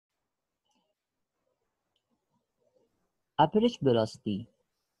Average velocity.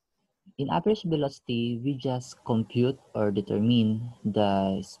 In average velocity, we just compute or determine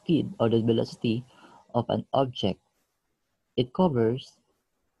the speed or the velocity of an object it covers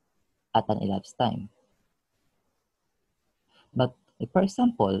at an elapsed time. But for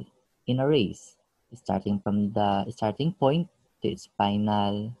example, in a race, starting from the starting point to its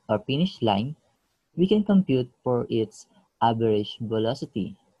final or finish line, we can compute for its average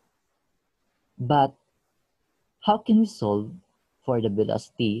velocity. But how can we solve for the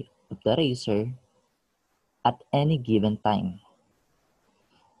velocity of the racer at any given time?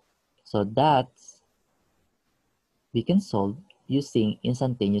 So that's we can solve using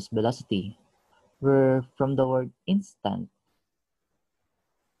instantaneous velocity, where from the word instant,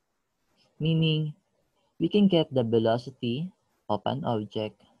 meaning we can get the velocity of an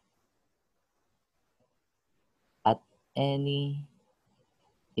object at any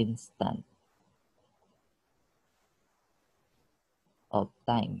instant of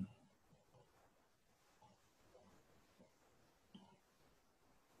time.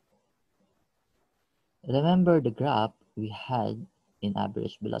 Remember the graph we had in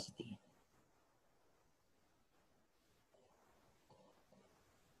average velocity.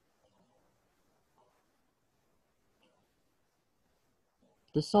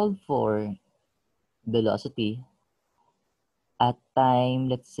 To solve for velocity at time,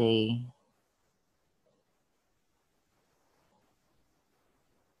 let's say,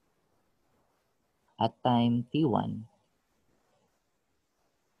 at time t1,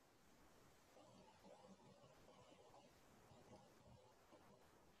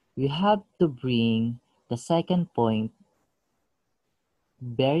 we have to bring the second point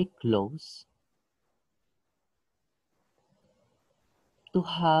very close to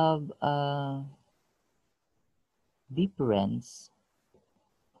have a difference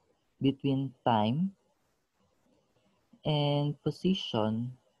between time and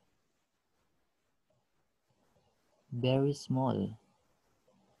position very small.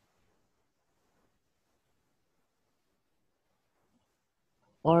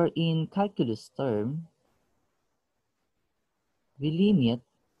 Or in calculus term, we limit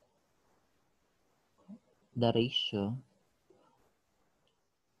the ratio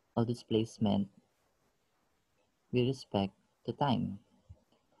of displacement with respect to time.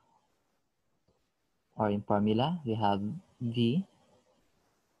 Or in formula, we have V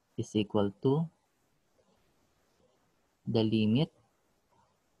is equal to the limit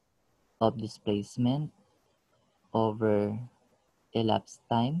of displacement over elapsed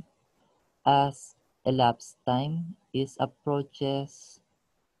time as elapsed time is approaches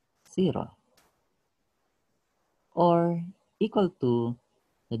 0, or equal to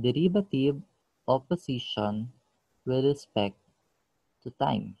the derivative of position with respect to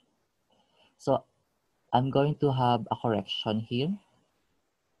time. So I'm going to have a correction here.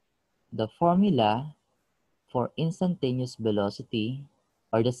 The formula for instantaneous velocity,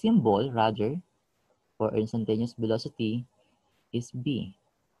 or the symbol rather, for instantaneous velocity is B.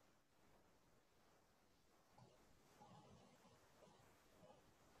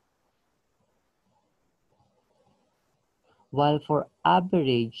 While for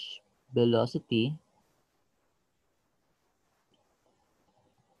average velocity,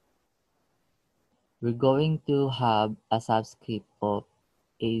 we're going to have a subscript of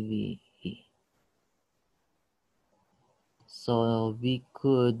AVE. So we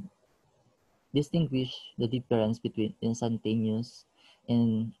could distinguish the difference between instantaneous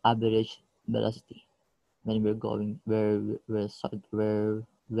and average velocity when we're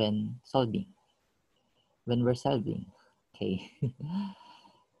solving. Okay.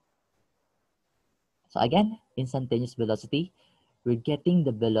 So again, instantaneous velocity, we're getting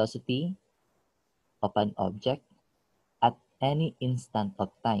the velocity of an object at any instant of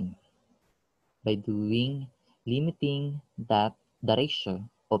time by limiting the ratio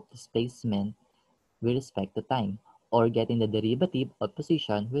of displacement with respect to time, or getting the derivative of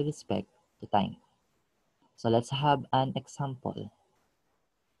position with respect to time. So let's have an example.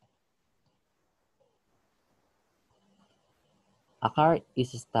 A car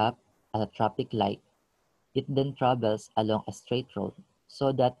is stopped at a traffic light. It then travels along a straight road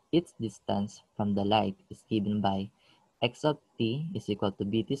so that its distance from the light is given by x of t is equal to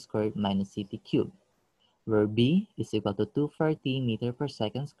bt squared minus ct cubed, where b is equal to 240 meter per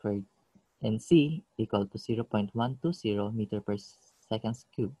second squared and c equal to 0.120 meter per second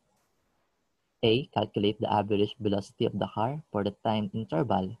cubed. A. Calculate the average velocity of the car for the time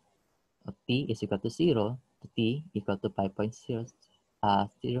interval of t is equal to 0 to t equal to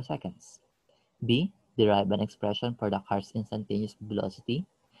 5.0 seconds. B. Derive an expression for the car's instantaneous velocity.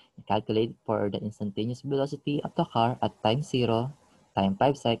 Calculate for the instantaneous velocity of the car at time 0, time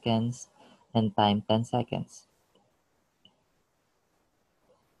 5 seconds, and time 10 seconds.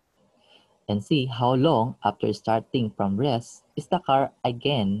 And see how long after starting from rest is the car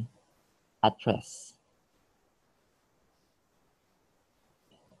again at rest.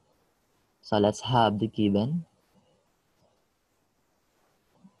 So let's have the given.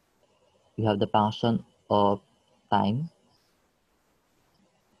 We have the function of time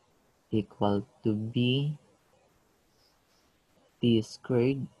equal to b t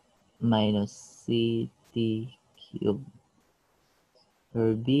squared minus ct cubed,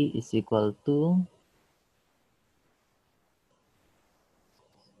 where b is equal to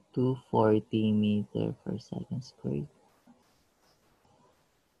 240 meter per second squared.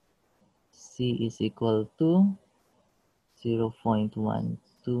 C is equal to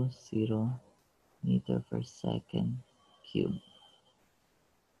 0.120 meter per second cubed.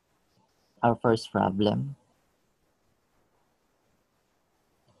 Our first problem.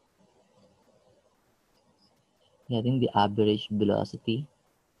 Getting the average velocity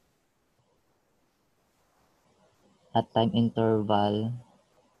at time interval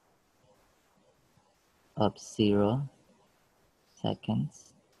of 0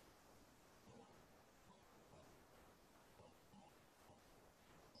 seconds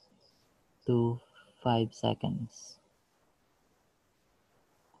to 5 seconds.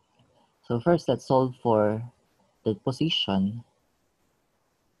 So first, let's solve for the position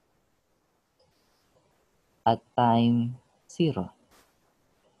at time 0.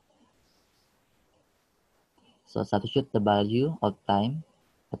 So substitute the value of time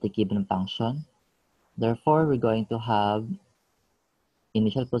at the given function. Therefore, we're going to have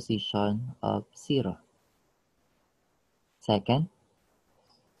initial position of 0. Second,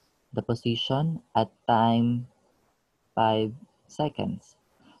 the position at time 5 seconds.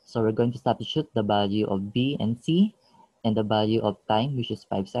 So we're going to substitute the value of b and c and the value of time, which is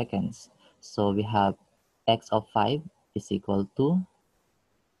 5 seconds. So we have x of 5 is equal to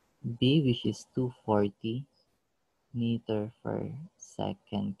b, which is 240 meter per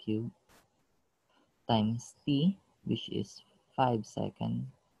second cube, times t, which is 5 seconds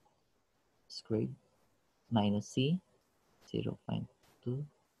squared, minus c, 0.20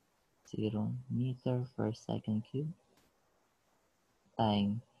 meter per second cube,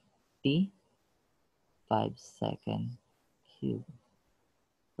 times t, 5 second cube.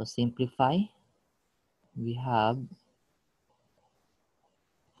 So simplify, we have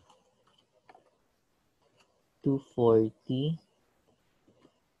 240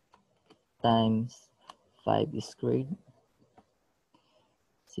 times 5 squared,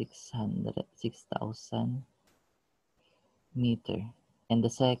 6,000 meter. And the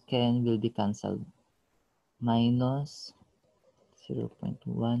second will be cancelled. Minus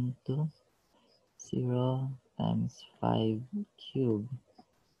 0.120 times 5 cube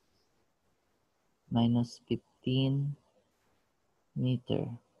minus 15 meter.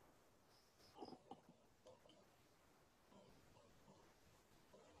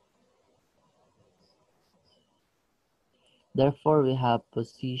 Therefore, we have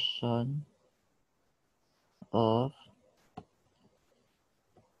position of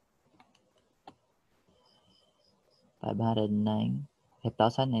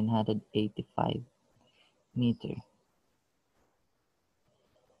 5,985 meter.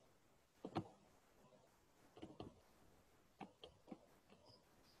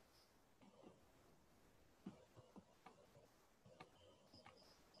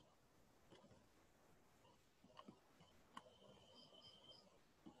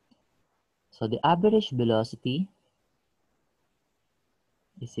 So the average velocity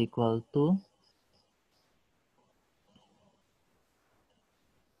is equal to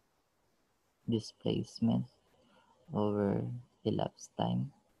displacement over elapsed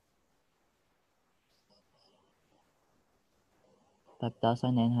time,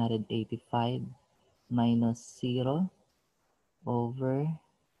 5,985 minus 0 over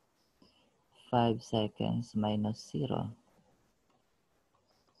 5 seconds minus 0.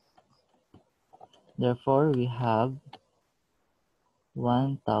 Therefore, we have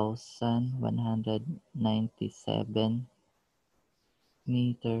 1,197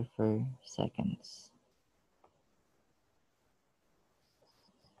 meter per seconds.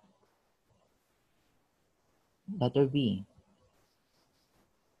 Letter B.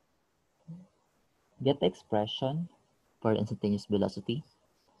 Get the expression for instantaneous velocity.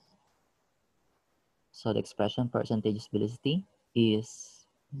 So the expression for instantaneous velocity is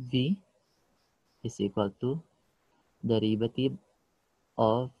v is equal to derivative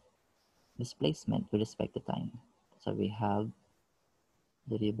of displacement with respect to time. So we have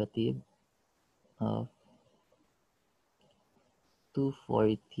derivative of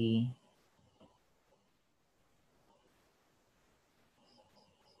 240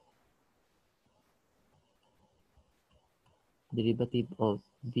 derivative of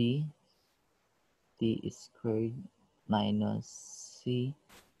b t squared minus c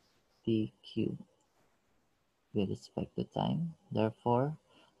t cubed with respect to time. Therefore,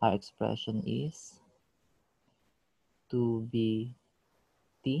 our expression is 2bt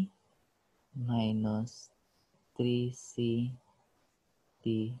minus 3ct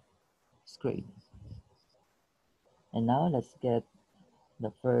squared. And now let's get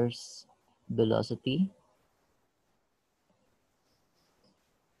the first velocity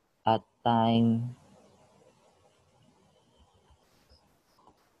at time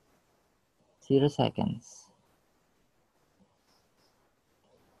 0 seconds.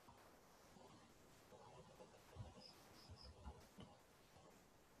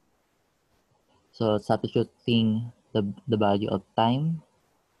 So substituting the value of time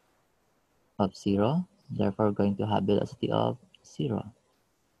of 0, therefore we're going to have velocity of 0.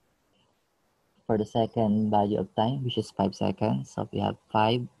 For the second value of time, which is 5 seconds, so we have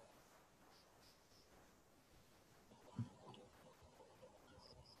 5.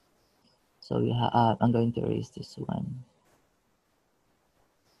 So I'm going to erase this one.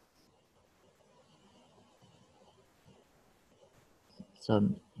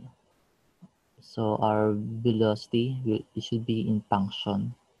 So our velocity it should be in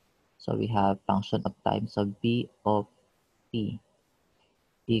function. So we have function of time. So b of t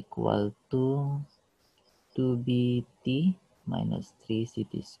equal to 2bt minus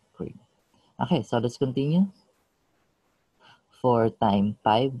 3ct squared. Okay, so let's continue. For time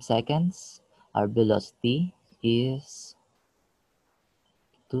 5 seconds, our velocity is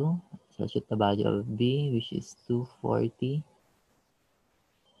 2. Substitute the value of b, which is 240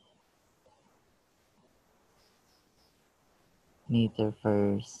 meter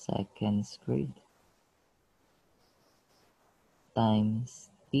per second squared times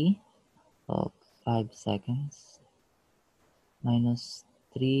t of 5 seconds minus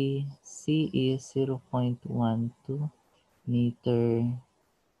 3. C is 0.12 meter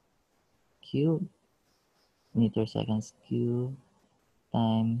cube, meter seconds cube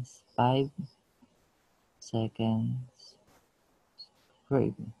times 5 seconds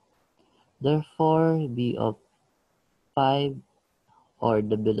squared. Therefore, b of 5 or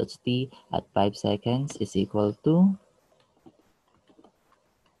the velocity at 5 seconds is equal to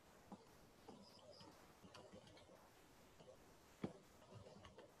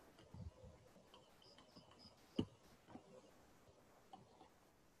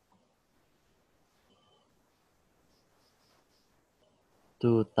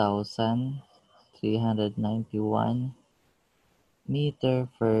 2,391 meter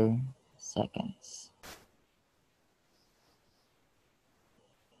per seconds.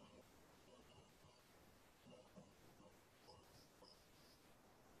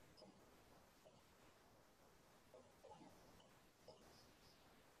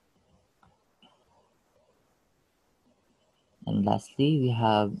 And lastly, we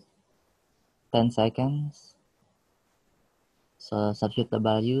have 10 seconds. So substitute the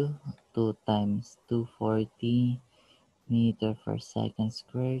value 2 times 240 meter per second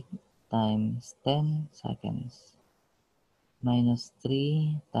squared times 10 seconds minus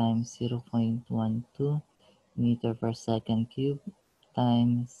 3 times 0.12 meter per second cube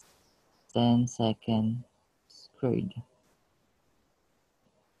times 10 seconds squared.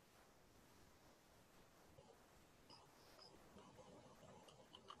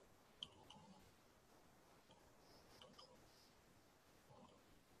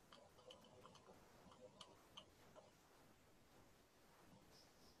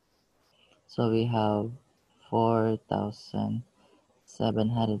 So we have 4,755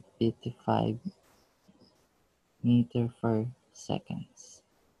 meter per seconds.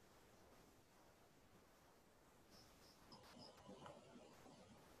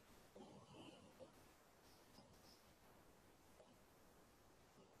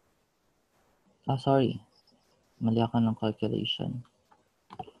 Oh, sorry. Mali ako ng calculation.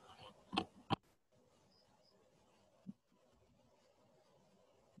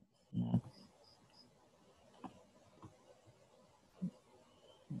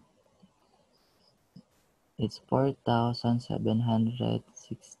 It's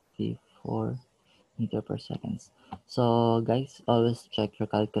 4,764 meter per seconds. So guys, always check your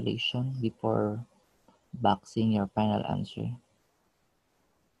calculation before boxing your final answer.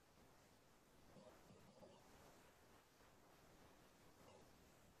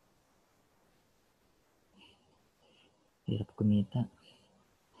 Hirap kumita.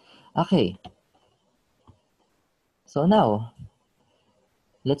 Okay, so now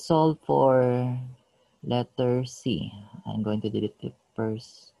let's solve for letter C. I'm going to delete the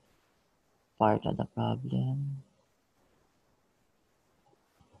first part of the problem.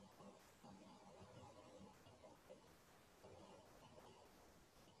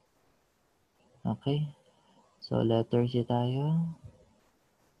 Okay, so letter C tayo.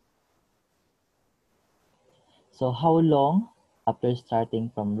 So how long after starting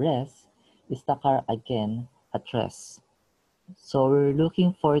from rest is the car again at rest? So we're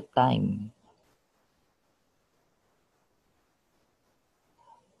looking for time.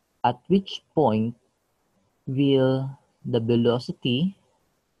 At which point will the velocity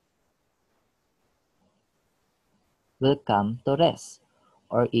will come to rest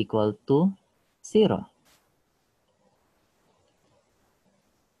or equal to 0?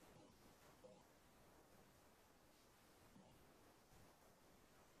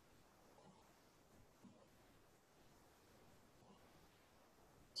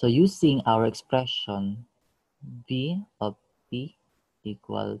 So using our expression v of t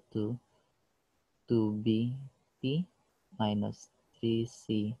equal to 2bt minus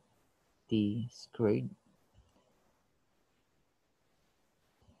 3ct squared,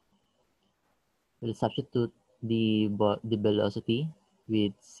 we'll substitute the velocity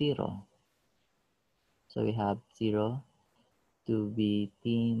with 0. So we have 0,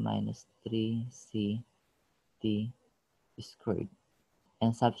 2bt minus 3ct squared.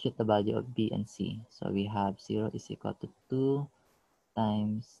 And substitute the value of b and c. So we have 0 is equal to 2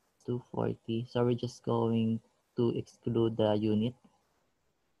 times 240. So we're just going to exclude the unit.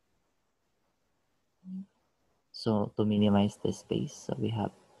 So to minimize the space, so we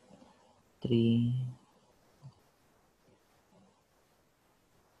have 3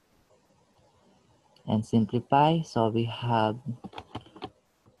 and simplify. So we have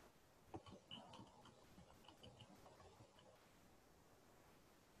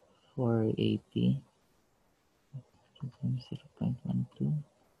 480 times 0.12,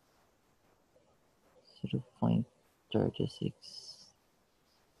 0.36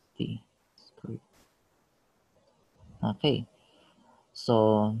 t squared. Okay,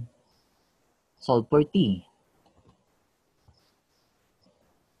 so solve for t.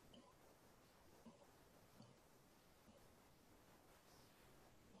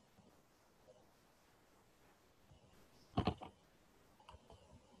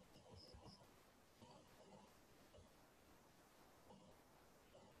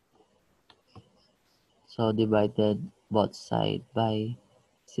 So divided both sides by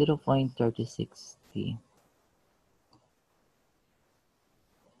 0.36 t.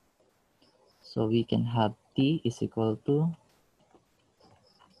 So we can have t is equal to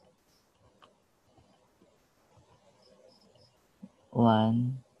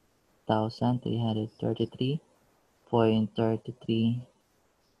 1,333.33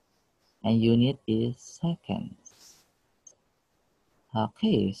 and unit is seconds.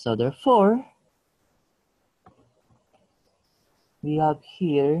 Okay, so therefore, we have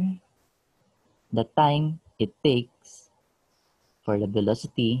here the time it takes for the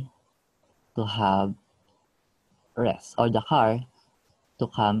velocity to have rest or the car to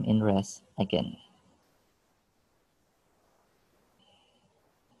come in rest again.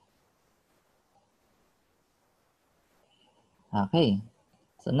 Okay,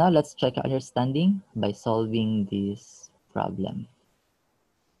 so now let's check our understanding by solving this problem.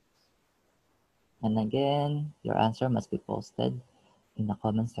 And again, your answer must be posted in the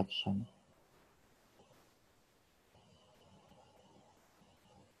comment section.